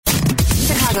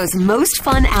Chicago's most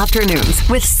fun afternoons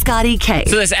with Scotty K.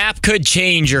 So this app could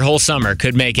change your whole summer,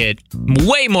 could make it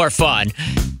way more fun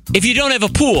if you don't have a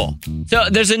pool. So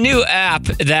there's a new app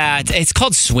that it's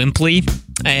called Swimply,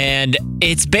 and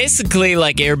it's basically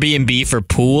like Airbnb for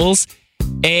pools.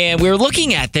 And we were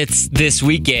looking at this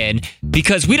weekend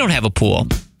because we don't have a pool.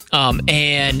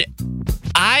 And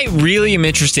I really am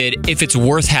interested if it's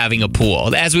worth having a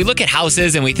pool. As we look at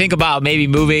houses and we think about maybe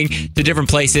moving to different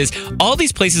places, all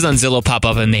these places on Zillow pop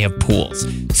up and they have pools.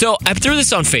 So I threw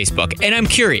this on Facebook and I'm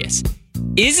curious,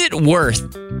 is it worth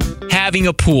having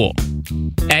a pool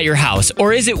at your house,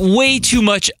 or is it way too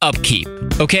much upkeep?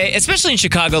 Okay, especially in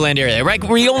Chicagoland area, right?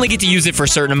 Where you only get to use it for a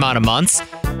certain amount of months.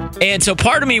 And so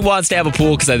part of me wants to have a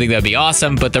pool because I think that'd be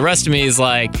awesome, but the rest of me is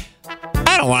like,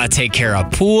 I don't want to take care of a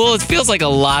pool. It feels like a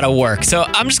lot of work. So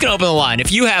I'm just going to open the line.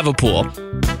 If you have a pool,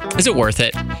 is it worth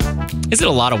it? Is it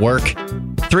a lot of work?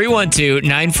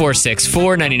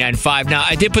 312-946-4995. Now,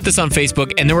 I did put this on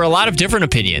Facebook, and there were a lot of different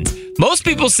opinions. Most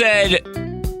people said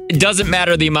it doesn't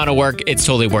matter the amount of work. It's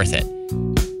totally worth it.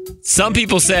 Some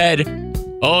people said,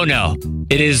 oh, no,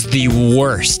 it is the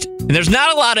worst. And there's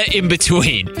not a lot of in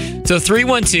between. So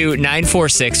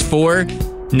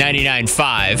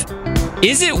 312-946-4995.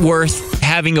 Is it worth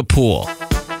having a pool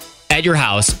at your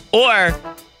house, or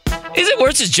is it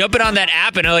worth just jumping on that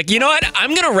app and like, you know what?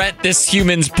 I'm going to rent this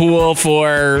human's pool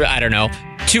for, I don't know,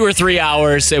 2 or 3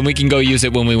 hours, and we can go use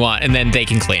it when we want, and then they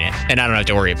can clean it, and I don't have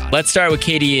to worry about it. Let's start with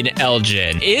Katie and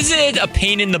Elgin. Is it a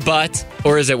pain in the butt,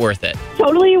 or is it worth it?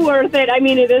 Totally worth it. I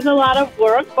mean, it is a lot of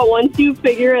work, but once you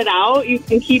figure it out, you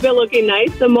can keep it looking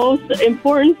nice. The most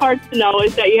important part to know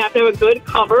is that you have to have a good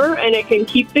cover, and it can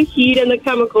keep the heat and the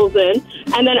chemicals in,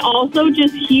 and then also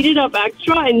just heat it up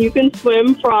extra, and you can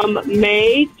swim from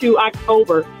May to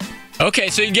October. Okay,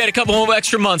 so you get a couple of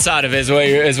extra months out of it,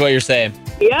 is what you're saying.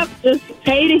 Yep, just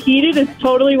pay to heat it. It's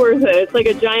totally worth it. It's like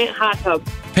a giant hot tub.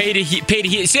 Pay to heat.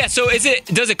 So, yeah, so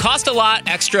does it cost a lot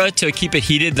extra to keep it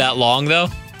heated that long, though?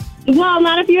 Well,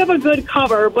 not if you have a good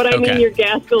cover, but I mean, your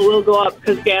gas bill will go up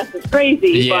because gas is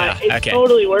crazy, but it's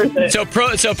totally worth it. So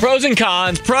pros and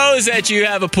cons. Pros that you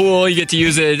have a pool, you get to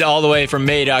use it all the way from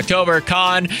May to October.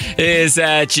 Con is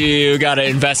that you got to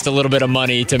invest a little bit of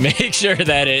money to make sure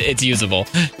that it's usable.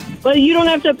 Well, you don't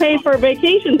have to pay for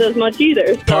vacations as much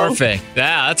either. So. Perfect.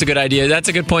 Yeah, that's a good idea. That's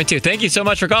a good point, too. Thank you so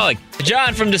much for calling.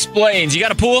 John from Des Plaines, you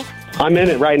got a pool? I'm in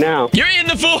it right now. You're in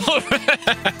the pool.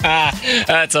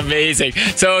 That's amazing.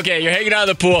 So, okay, you're hanging out in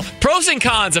the pool. Pros and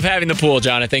cons of having the pool,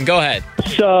 Jonathan. Go ahead.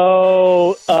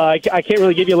 So, I can't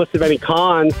really give you a list of any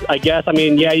cons, I guess. I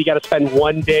mean, yeah, you got to spend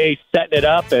one day setting it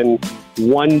up and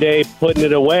one day putting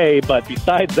it away. But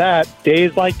besides that,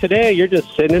 days like today, you're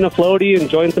just sitting in a floaty,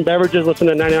 enjoying some beverages,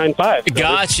 listening to 99.5. So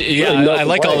gotcha. Yeah, really I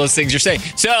like all those things you're saying.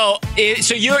 So yours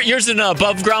is an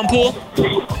above-ground pool?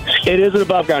 It is an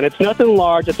above ground. It's nothing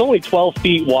large. It's only 12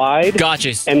 feet wide.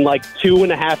 Gotcha. And like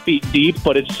 2.5 feet deep,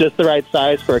 but it's just the right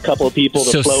size for a couple of people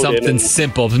to float in. So something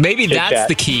simple. Maybe that's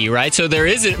the key, right? So there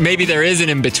is an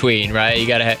in between, right? You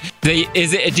gotta have.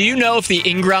 Do you know if the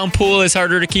in-ground pool is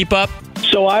harder to keep up?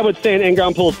 So I would say an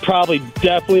in-ground pool is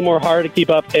definitely more hard to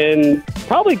keep up, and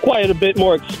probably quite a bit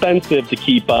more expensive to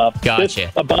keep up. Gotcha.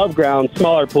 This above ground,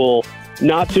 smaller pool,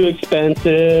 not too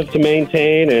expensive to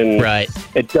maintain, and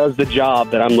it does the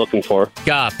job that I'm looking for.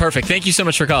 God, perfect. Thank you so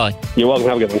much for calling. You're welcome.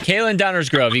 Have a good one. Kaylin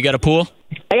Downers Grove, you got a pool?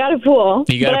 I got a pool.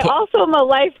 I also am a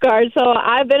lifeguard, so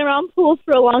I've been around pools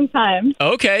for a long time.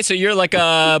 Okay, so you're like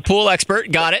a pool expert.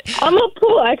 Got it. I'm a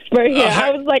pool expert here.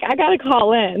 I was like, I got to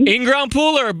call in. In-ground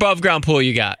pool or above-ground pool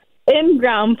you got?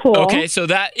 In-ground pool. Okay, so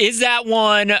is that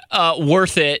one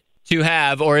worth it to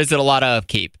have, or is it a lot of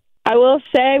upkeep? I will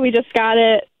say we just got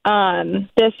it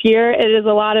this year. It is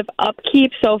a lot of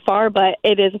upkeep so far, but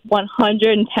it is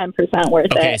 110% worth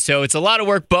it. Okay, so it's a lot of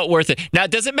work, but worth it. Now,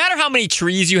 does it matter how many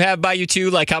trees you have by you too?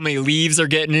 Like how many leaves are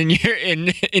getting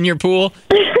in your pool?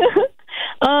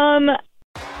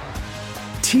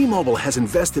 T-Mobile has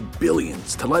invested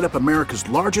billions to light up America's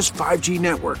largest 5G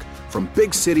network, from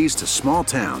big cities to small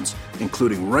towns,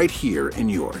 including right here in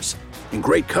yours. And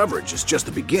great coverage is just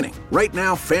the beginning. Right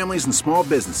now, families and small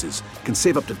businesses can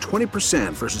save up to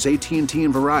 20% versus AT&T and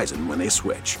Verizon when they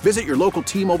switch. Visit your local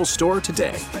T-Mobile store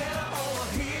today.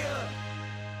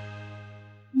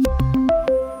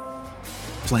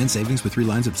 Plan savings with 3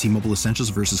 lines of T-Mobile Essentials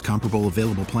versus comparable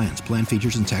available plans. Plan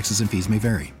features and taxes and fees may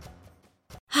vary.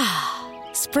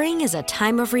 Spring is a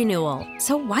time of renewal,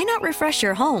 so why not refresh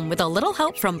your home with a little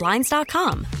help from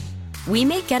Blinds.com? We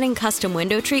make getting custom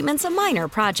window treatments a minor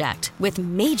project with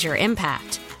major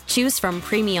impact. Choose from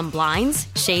premium blinds,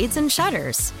 shades, and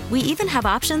shutters. We even have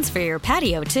options for your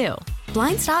patio, too.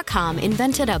 Blinds.com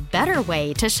invented a better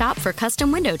way to shop for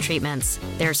custom window treatments.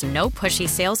 There's no pushy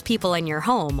salespeople in your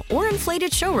home or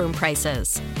inflated showroom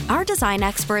prices. Our design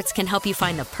experts can help you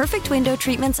find the perfect window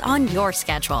treatments on your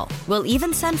schedule. We'll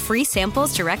even send free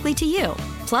samples directly to you.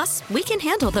 Plus, we can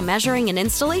handle the measuring and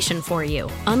installation for you.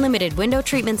 Unlimited window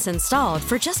treatments installed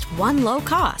for just one low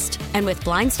cost. And with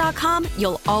Blinds.com,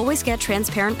 you'll always get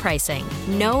transparent pricing.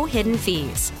 No hidden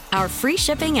fees. Our free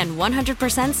shipping and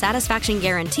 100% satisfaction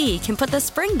guarantee can put the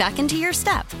spring back into your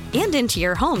step and into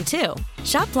your home, too.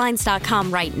 Shop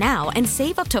Blinds.com right now and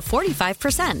save up to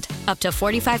 45%. Up to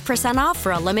 45% off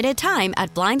for a limited time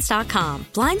at Blinds.com.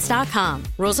 Blinds.com.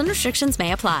 Rules and restrictions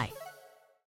may apply.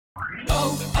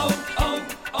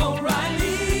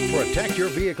 Protect your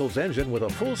vehicle's engine with a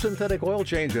full synthetic oil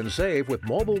change and save with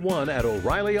Mobil 1 at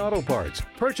O'Reilly Auto Parts.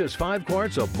 Purchase 5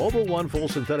 quarts of Mobil 1 full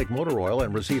synthetic motor oil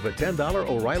and receive a $10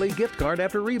 O'Reilly gift card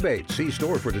after rebate. See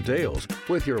store for details.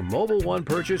 With your Mobil 1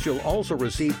 purchase, you'll also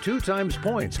receive 2 times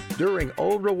points during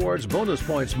O Rewards Bonus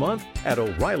Points Month at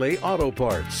O'Reilly Auto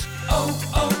Parts.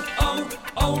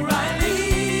 O'Reilly.